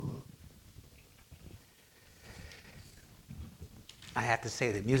I have to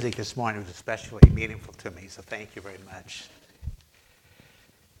say the music this morning was especially meaningful to me, so thank you very much.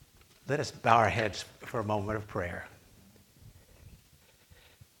 Let us bow our heads for a moment of prayer.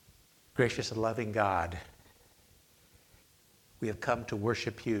 Gracious and loving God, we have come to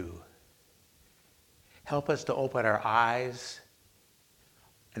worship you. Help us to open our eyes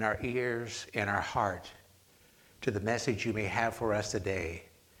and our ears and our heart to the message you may have for us today,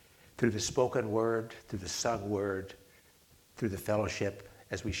 through the spoken word, through the sung word, through the fellowship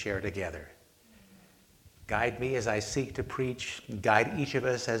as we share together. Guide me as I seek to preach, and guide each of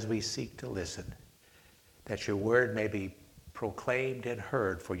us as we seek to listen, that your word may be proclaimed and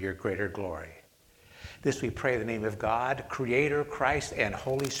heard for your greater glory. This we pray in the name of God, Creator, Christ, and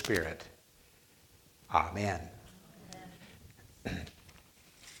Holy Spirit. Amen.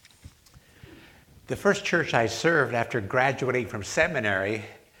 The first church I served after graduating from seminary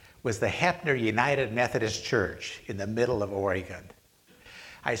was the Heppner United Methodist Church in the middle of Oregon.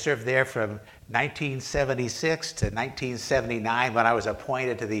 I served there from 1976 to 1979 when I was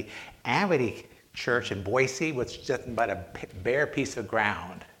appointed to the Amity Church in Boise, which is just about a bare piece of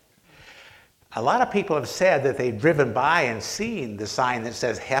ground. A lot of people have said that they've driven by and seen the sign that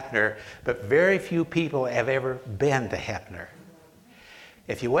says Heppner, but very few people have ever been to Heppner.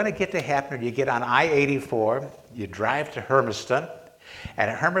 If you want to get to Heppner, you get on I-84, you drive to Hermiston,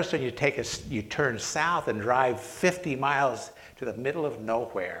 and at Hermiston you turn south and drive 50 miles to the middle of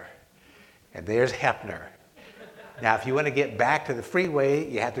nowhere, and there's Heppner. Now, if you want to get back to the freeway,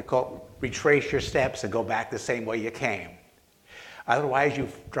 you have to retrace your steps and go back the same way you came. Otherwise, you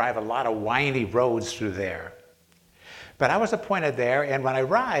drive a lot of windy roads through there. But I was appointed there, and when I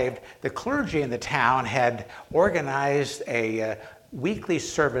arrived, the clergy in the town had organized a weekly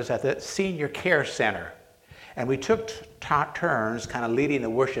service at the Senior Care Center. And we took turns kind of leading the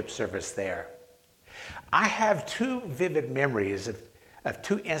worship service there. I have two vivid memories of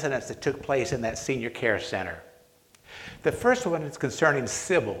two incidents that took place in that Senior Care Center. The first one is concerning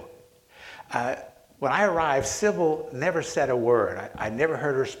Sybil. When I arrived, Sybil never said a word. I never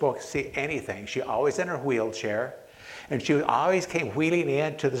heard her say anything. She always in her wheelchair, and she always came wheeling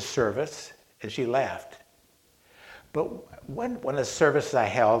into the service, and she left. But one of the services I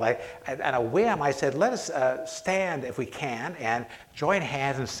held, on a whim, I said, let us stand if we can and join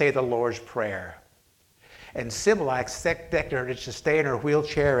hands and say the Lord's Prayer. And Sybil, I expected her to stay in her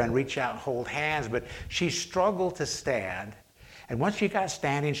wheelchair and reach out and hold hands, but she struggled to stand. And once she got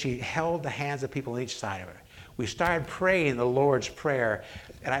standing, she held the hands of people on each side of her. We started praying the Lord's Prayer,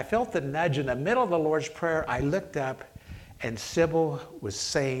 and I felt the nudge in the middle of the Lord's Prayer. I looked up, and Sybil was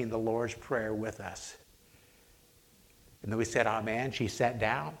saying the Lord's Prayer with us. And then we said, Amen. She sat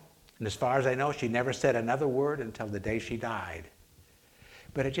down. And as far as I know, she never said another word until the day she died.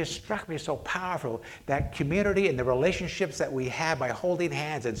 But it just struck me so powerful, that community and the relationships that we have by holding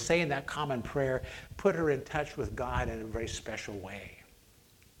hands and saying that common prayer put her in touch with God in a very special way.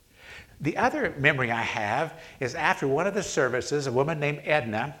 The other memory I have is after one of the services, a woman named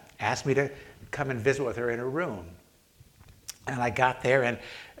Edna asked me to come and visit with her in her room. And I got there, and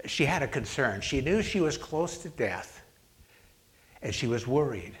she had a concern. She knew she was close to death. And she was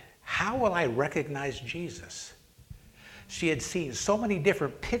worried. How will I recognize Jesus? She had seen so many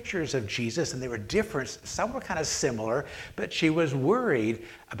different pictures of Jesus, and they were different. Some were kind of similar, but she was worried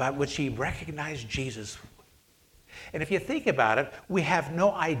about would she recognize Jesus. And if you think about it, we have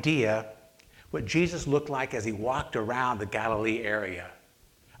no idea what Jesus looked like as he walked around the Galilee area.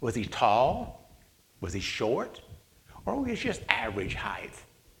 Was he tall? Was he short? Or was he just average height?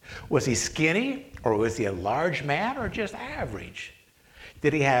 Was he skinny, or was he a large man, or just average?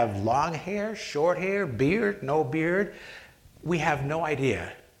 Did he have long hair, short hair, beard, no beard? We have no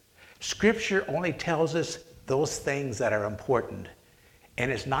idea. Scripture only tells us those things that are important, and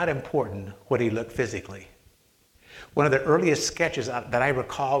it's not important what he looked physically. One of the earliest sketches that I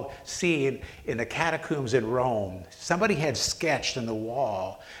recall seeing in the catacombs in Rome, somebody had sketched on the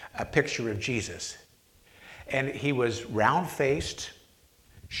wall a picture of Jesus. And he was round-faced,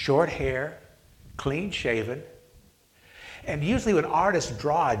 short hair, clean shaven. And usually when artists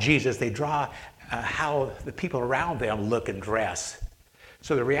draw Jesus, they draw how the people around them look and dress.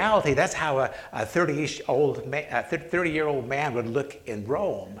 So the reality, that's how a 30-year-old man would look in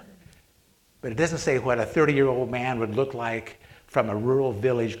Rome. But it doesn't say what a 30-year-old man would look like from a rural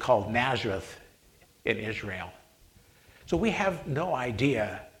village called Nazareth in Israel. So we have no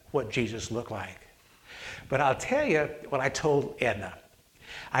idea what Jesus looked like. But I'll tell you what I told Edna.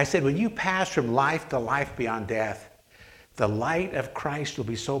 I said, when you pass from life to life beyond death, the light of Christ will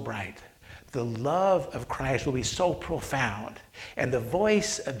be so bright. The love of Christ will be so profound. And the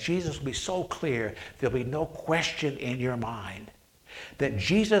voice of Jesus will be so clear, there'll be no question in your mind. that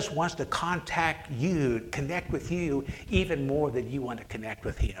Jesus wants to contact you, connect with you even more than you want to connect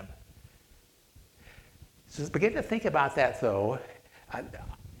with him. So begin to think about that, though.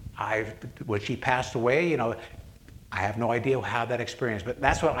 When she passed away, I have no idea how that experience, but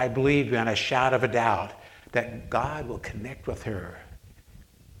that's what I believe beyond a shadow of a doubt, that God will connect with her,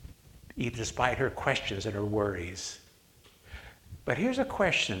 even despite her questions and her worries. But here's a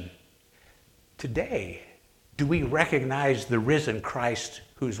question. Today, do we recognize the risen Christ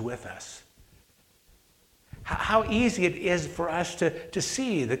who's with us? How easy it is for us to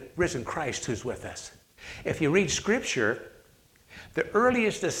see the risen Christ who's with us. If you read Scripture, the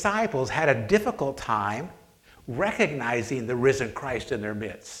earliest disciples had a difficult time recognizing the risen Christ in their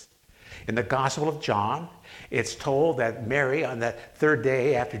midst. In the Gospel of John, it's told that Mary, on the third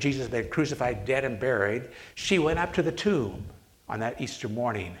day after Jesus had been crucified, dead, and buried, she went up to the tomb on that Easter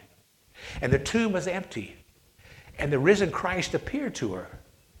morning. And the tomb was empty. And the risen Christ appeared to her.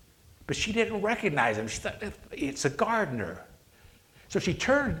 But she didn't recognize him. She thought, it's a gardener. So she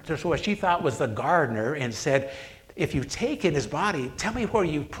turned to what she thought was the gardener and said, if you've taken his body, tell me where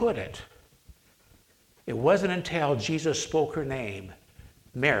you put it. It wasn't until Jesus spoke her name,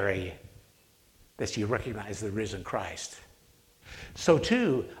 Mary, that she recognized the risen Christ. So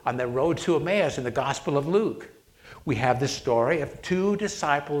too, on the road to Emmaus in the Gospel of Luke, we have the story of two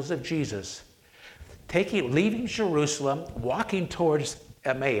disciples of Jesus leaving Jerusalem, walking towards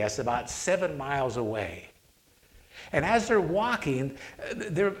Emmaus, about 7 miles away. And as they're walking,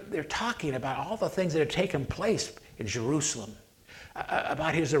 they're talking about all the things that had taken place in Jerusalem,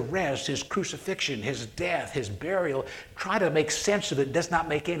 about his arrest, his crucifixion, his death, his burial, trying to make sense of it. Does not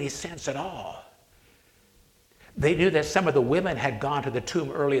make any sense at all. They knew that some of the women had gone to the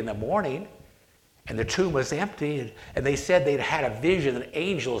tomb early in the morning, and the tomb was empty, and they said they'd had a vision. An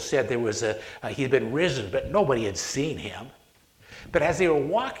angel said he'd been risen, but nobody had seen him. But as they were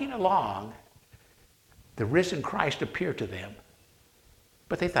walking along, the risen Christ appeared to them,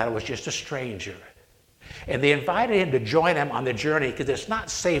 but they thought it was just a stranger. And they invited him to join them on the journey because it's not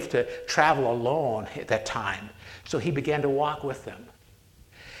safe to travel alone at that time. So he began to walk with them.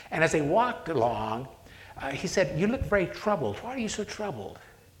 And as they walked along, he said, "You look very troubled. Why are you so troubled?"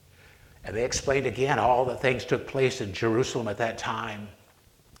 And they explained again all the things took place in Jerusalem at that time.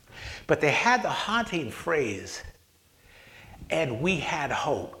 But they had the haunting phrase, "And we had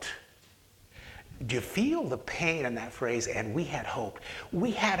hoped." Do you feel the pain in that phrase, "and we had hoped"? We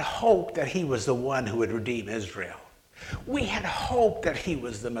had hoped that he was the one who would redeem Israel. We had hoped that he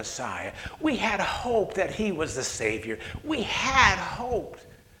was the Messiah. We had hoped that he was the Savior. We had hoped.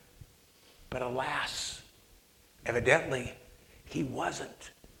 But alas, evidently, he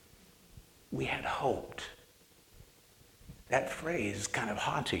wasn't. We had hoped. That phrase is kind of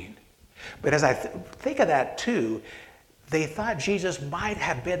haunting. But as I think of that too, they thought Jesus might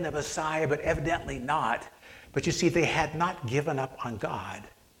have been the Messiah, but evidently not. But you see, they had not given up on God.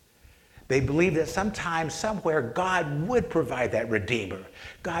 They believed that sometime, somewhere, God would provide that Redeemer.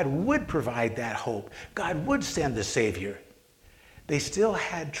 God would provide that hope. God would send the Savior. They still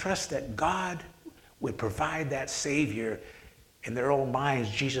had trust that God would provide that Savior. In their own minds,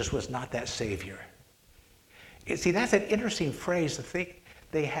 Jesus was not that Savior. You see, that's an interesting phrase to think.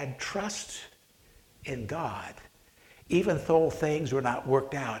 They had trust in God, even though things were not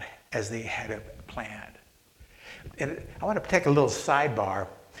worked out as they had planned. And I want to take a little sidebar.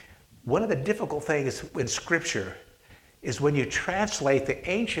 One of the difficult things in Scripture is when you translate the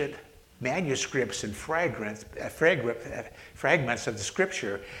ancient manuscripts and fragments of the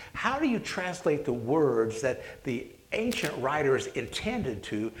Scripture, how do you translate the words that the ancient writers intended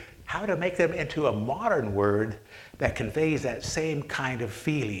to, how to make them into a modern word that conveys that same kind of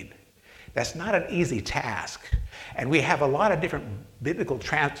feeling? That's not an easy task. And we have a lot of different biblical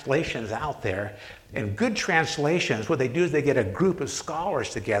translations out there. And good translations, what they do is they get a group of scholars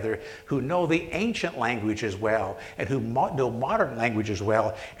together who know the ancient language as well and who know modern language as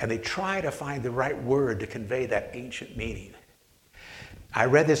well, and they try to find the right word to convey that ancient meaning. I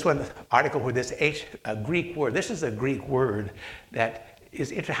read this one article with this Greek word. This is a Greek word that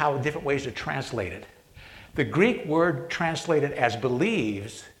is into how different ways to translate it. The Greek word translated as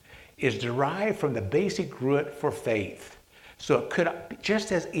believes is derived from the basic root for faith. So it could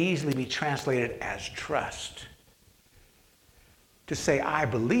just as easily be translated as trust. To say, I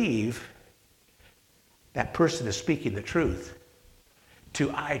believe that person is speaking the truth,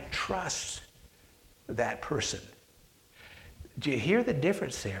 to I trust that person. Do you hear the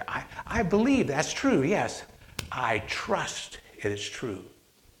difference there? I believe that's true, yes. I trust it is true.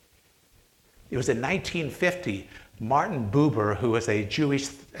 It was in 1950, Martin Buber, who was a Jewish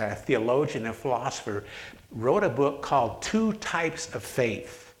theologian and philosopher, wrote a book called Two Types of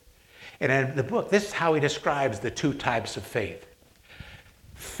Faith. And in the book, this is how he describes the two types of faith.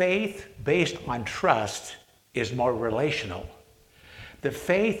 Faith based on trust is more relational. The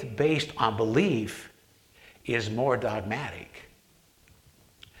faith based on belief is more dogmatic.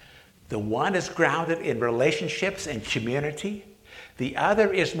 The one is grounded in relationships and community. The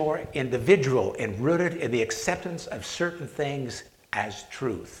other is more individual and rooted in the acceptance of certain things as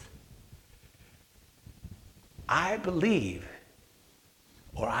truth. I believe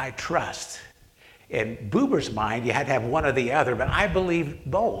or I trust. In Buber's mind, you had to have one or the other, but I believe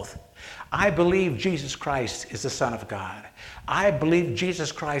both. I believe Jesus Christ is the Son of God. I believe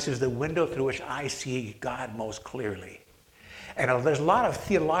Jesus Christ is the window through which I see God most clearly. And there's a lot of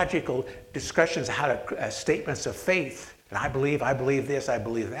theological discussions, statements of faith. And I believe this, I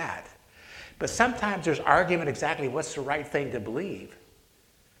believe that. But sometimes there's argument exactly what's the right thing to believe.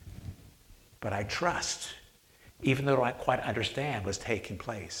 But I trust, even though I don't quite understand what's taking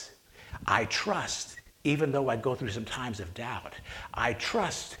place. I trust, even though I go through some times of doubt. I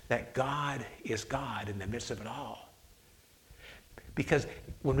trust that God is God in the midst of it all. Because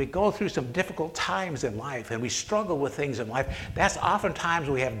when we go through some difficult times in life and we struggle with things in life, that's oftentimes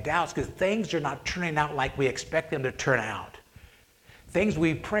we have doubts because things are not turning out like we expect them to turn out. Things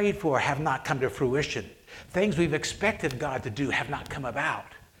we prayed for have not come to fruition. Things we've expected God to do have not come about.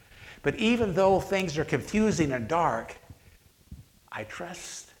 But even though things are confusing and dark, I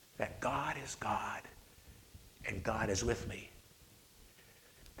trust that God is God and God is with me.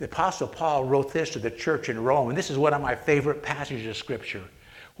 The Apostle Paul wrote this to the church in Rome, and this is one of my favorite passages of Scripture,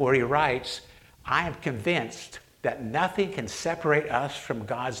 where he writes, I am convinced that nothing can separate us from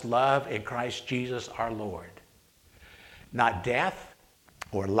God's love in Christ Jesus our Lord. Not death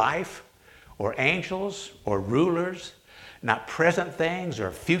or life or angels or rulers, not present things or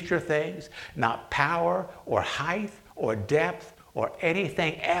future things, not power or height or depth or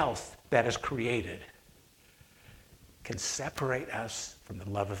anything else that is created can separate us from the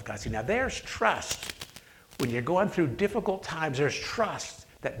love of God. See, now there's trust. When you're going through difficult times, there's trust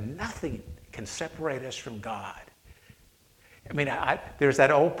that nothing can separate us from God. I mean, there's that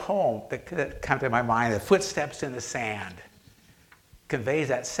old poem that comes to my mind, The Footsteps in the Sand, conveys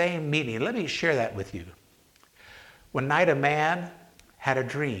that same meaning. Let me share that with you. One night a man had a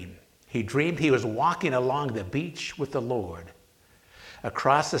dream. He dreamed he was walking along the beach with the Lord.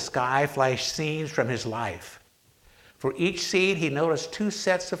 Across the sky flashed scenes from his life. For each scene, he noticed two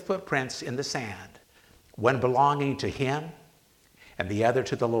sets of footprints in the sand, one belonging to him and the other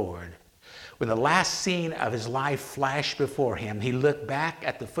to the Lord. When the last scene of his life flashed before him, he looked back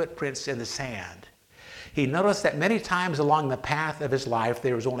at the footprints in the sand. He noticed that many times along the path of his life,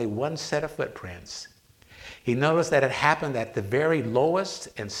 there was only one set of footprints. He noticed that it happened at the very lowest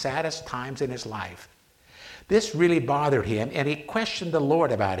and saddest times in his life. This really bothered him, and he questioned the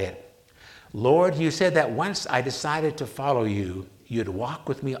Lord about it. Lord, you said that once I decided to follow you, you'd walk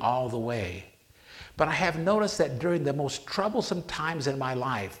with me all the way. But I have noticed that during the most troublesome times in my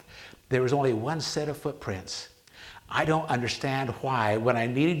life, there was only one set of footprints. I don't understand why, when I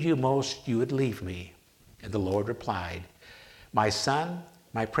needed you most, you would leave me. And the Lord replied, my son,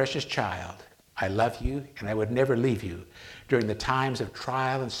 my precious child, I love you and I would never leave you during the times of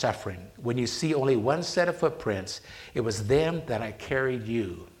trial and suffering. When you see only one set of footprints, it was them that I carried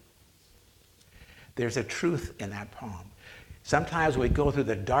you. There's a truth in that poem. Sometimes we go through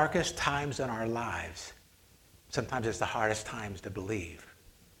the darkest times in our lives. Sometimes it's the hardest times to believe.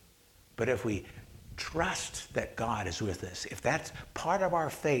 But if we trust that God is with us, if that's part of our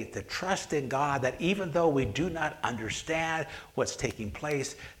faith, the trust in God, that even though we do not understand what's taking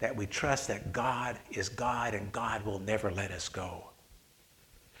place, that we trust that God is God and God will never let us go.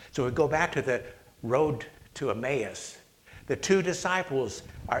 So we go back to the road to Emmaus. The two disciples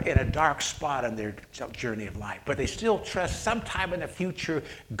are in a dark spot on their journey of life, but they still trust sometime in the future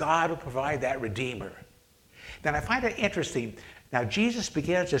God will provide that Redeemer. Then I find it interesting. Now, Jesus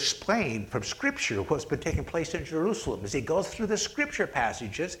begins to explain from Scripture what's been taking place in Jerusalem. As he goes through the Scripture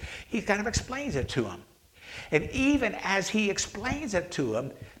passages, he kind of explains it to them. And even as he explains it to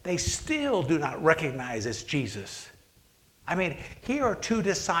them, they still do not recognize it's Jesus. I mean, here are two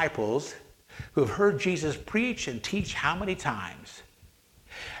disciples who have heard Jesus preach and teach how many times?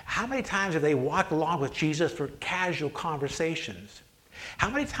 How many times have they walked along with Jesus for casual conversations? How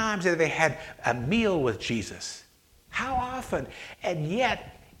many times have they had a meal with Jesus? How often? And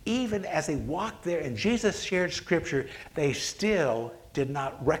yet, even as they walked there and Jesus shared Scripture, they still did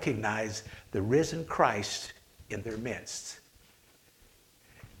not recognize the risen Christ in their midst.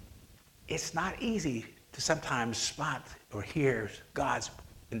 It's not easy to sometimes spot or hear God's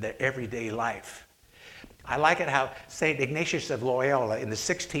in their everyday life. I like it how St. Ignatius of Loyola in the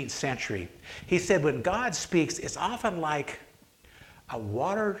 16th century, he said when God speaks, it's often like a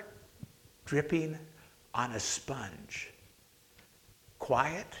water dripping on a sponge.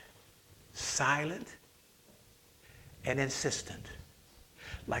 Quiet, silent, and insistent.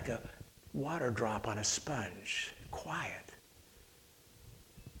 Like a water drop on a sponge. Quiet.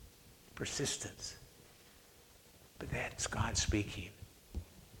 Persistence. But that's God speaking.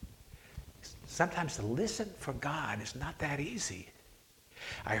 Sometimes to listen for God is not that easy.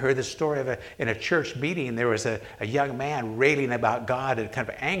 I heard the story of in a church meeting, there was a young man railing about God and kind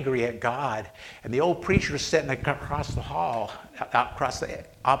of angry at God. And the old preacher was sitting across the hall, across the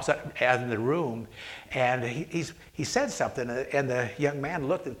opposite end of the room. And he said something, and the young man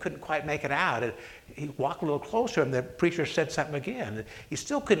looked and couldn't quite make it out. And he walked a little closer, and the preacher said something again. He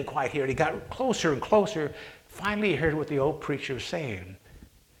still couldn't quite hear it. He got closer and closer. Finally, he heard what the old preacher was saying.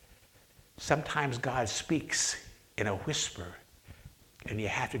 Sometimes God speaks in a whisper, and you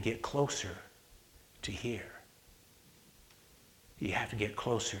have to get closer to hear. You have to get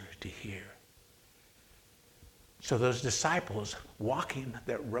closer to hear. So those disciples walking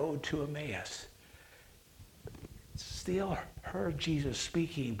that road to Emmaus still heard Jesus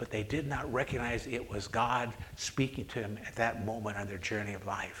speaking, but they did not recognize it was God speaking to them at that moment on their journey of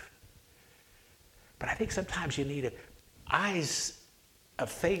life. But I think sometimes you need eyes of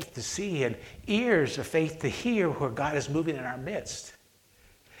faith to see and ears of faith to hear where God is moving in our midst.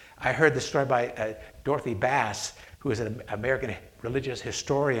 I heard the story by Dorothy Bass, who is an American religious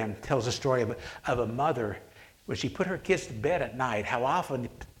historian, tells a story of a mother. When she put her kids to bed at night, how often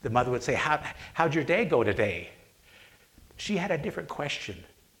the mother would say, how'd your day go today? She had a different question.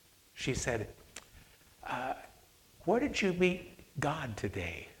 She said, where did you meet God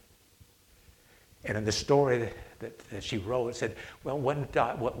today? And in the story that she wrote, it said, well,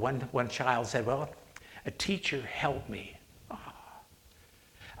 one child said, well, a teacher helped me. Oh.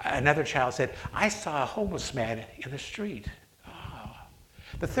 Another child said, I saw a homeless man in the street. Oh.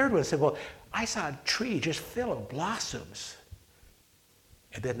 The third one said, well, I saw a tree just full of blossoms.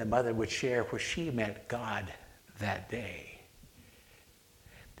 And then the mother would share where she met God that day.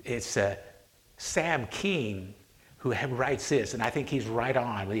 It's Sam Keen who writes this, and I think he's right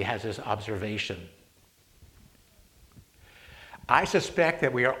on when he has this observation. I suspect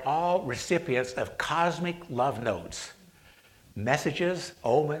that we are all recipients of cosmic love notes, messages,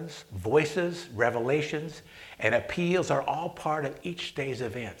 omens, voices, revelations, and appeals are all part of each day's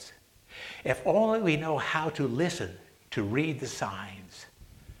events. If only we know how to listen, to read the signs.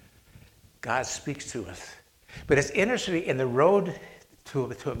 God speaks to us. But it's interesting, in the road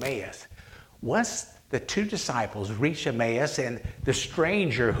to Emmaus, once the two disciples reach Emmaus and the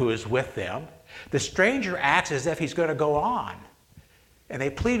stranger who is with them, the stranger acts as if he's going to go on. And they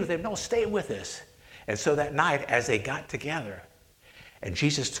plead with him, no, stay with us. And so that night, as they got together, and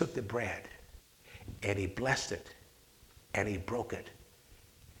Jesus took the bread, and he blessed it, and he broke it,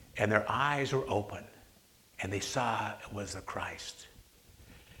 and their eyes were open, and they saw it was the Christ.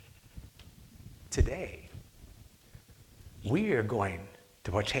 Today, we are going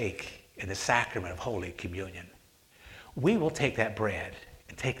to partake in the sacrament of Holy Communion. We will take that bread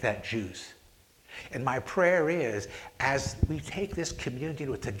and take that juice. And my prayer is, as we take this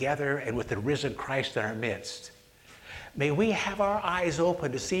communion together and with the risen Christ in our midst, may we have our eyes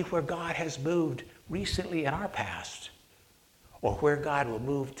open to see where God has moved recently in our past, or where God will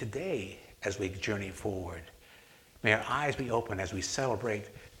move today as we journey forward. May our eyes be open as we celebrate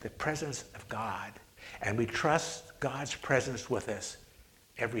the presence of God, and we trust God's presence with us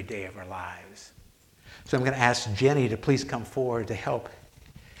every day of our lives. So I'm going to ask Jenny to please come forward to help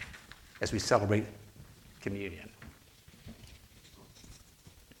as we celebrate communion.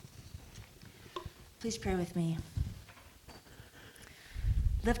 Please pray with me.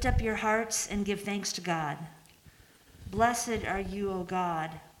 Lift up your hearts and give thanks to God. Blessed are you, O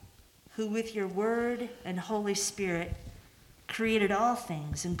God, who with your word and Holy Spirit created all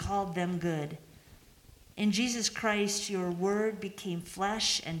things and called them good. In Jesus Christ, your word became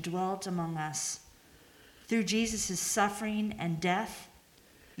flesh and dwelt among us. Through Jesus' suffering and death,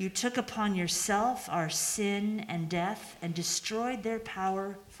 you took upon yourself our sin and death and destroyed their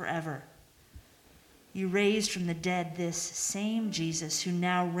power forever. You raised from the dead this same Jesus who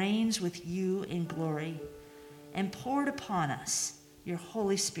now reigns with you in glory, and poured upon us your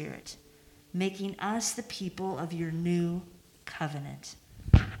Holy Spirit, making us the people of your new covenant.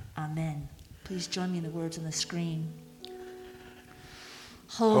 Amen. Please join me in the words on the screen.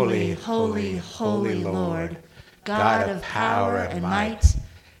 Holy, holy, holy Lord, God of power and might,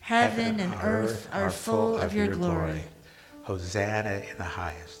 Heaven and earth are full of your glory. Hosanna in the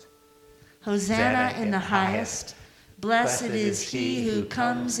highest. Hosanna in the highest. Blessed is he who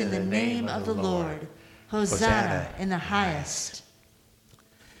comes in the name of the Lord. Hosanna in the highest.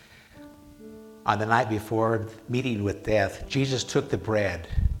 On the night before meeting with death, Jesus took the bread,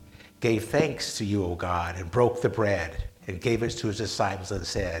 gave thanks to you, O God, and broke the bread and gave it to his disciples and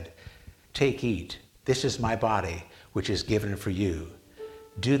said, "Take, eat. This is my body, which is given for you.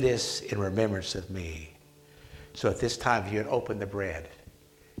 Do this in remembrance of me." So at this time, if you would open the bread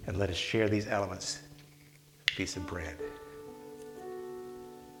and let us share these elements, piece of bread.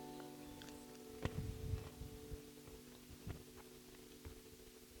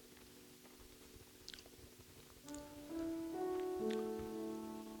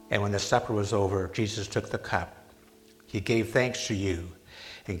 And when the supper was over, Jesus took the cup. He gave thanks to you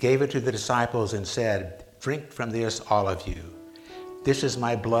and gave it to the disciples and said, "Drink from this, all of you. This is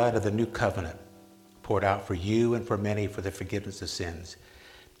my blood of the new covenant, poured out for you and for many for the forgiveness of sins.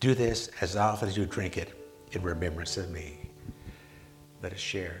 Do this as often as you drink it in remembrance of me." Let us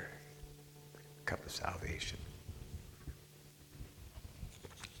share the cup of salvation.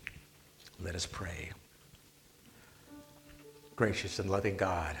 Let us pray. Gracious and loving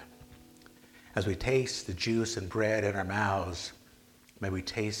God, as we taste the juice and bread in our mouths, may we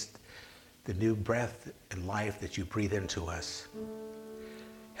taste the new breath and life that you breathe into us.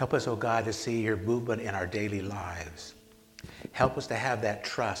 Help us, O God, to see your movement in our daily lives. Help us to have that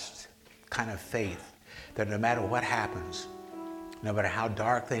trust, kind of faith, that no matter what happens, no matter how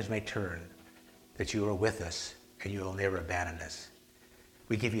dark things may turn, that you are with us and you will never abandon us.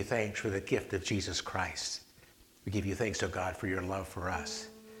 We give you thanks for the gift of Jesus Christ. We give you thanks, O God, for your love for us.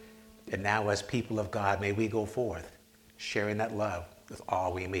 And now as people of God, may we go forth, sharing that love with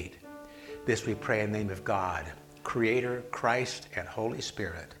all we meet. This we pray in the name of God, Creator, Christ, and Holy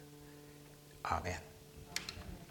Spirit. Amen.